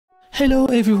Hello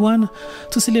everyone!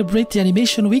 To celebrate the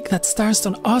animation week that starts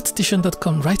on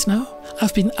Artstation.com right now,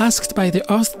 I've been asked by the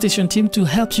Artstation team to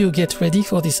help you get ready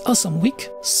for this awesome week.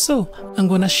 So, I'm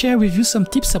gonna share with you some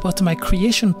tips about my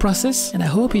creation process and I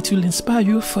hope it will inspire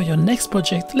you for your next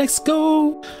project. Let's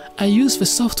go! I use the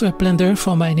software Blender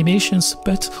for my animations,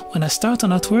 but when I start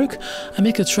an artwork, I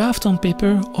make a draft on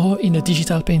paper or in a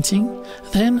digital painting.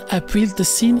 Then I build the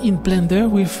scene in Blender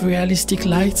with realistic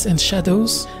lights and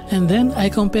shadows, and then I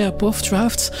compare both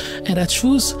drafts and I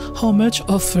choose how much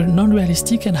of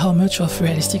non-realistic and how much of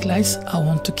realistic lights I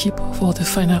want to keep for the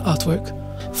final artwork.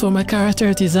 For my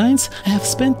character designs, I have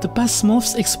spent the past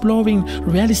months exploring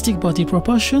realistic body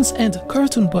proportions and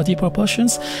cartoon body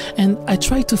proportions, and I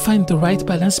try to find the right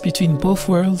balance between both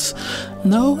worlds.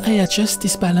 Now I adjust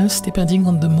this balance depending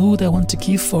on the mood I want to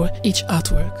give for each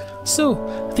artwork. So,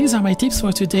 these are my tips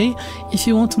for today. If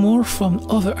you want more from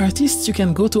other artists, you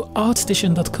can go to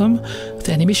Artstation.com.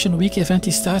 The Animation Week event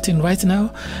is starting right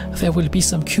now. There will be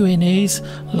some Q&As,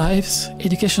 lives,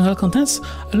 educational contents,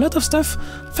 a lot of stuff.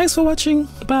 Thanks for watching.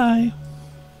 Bye!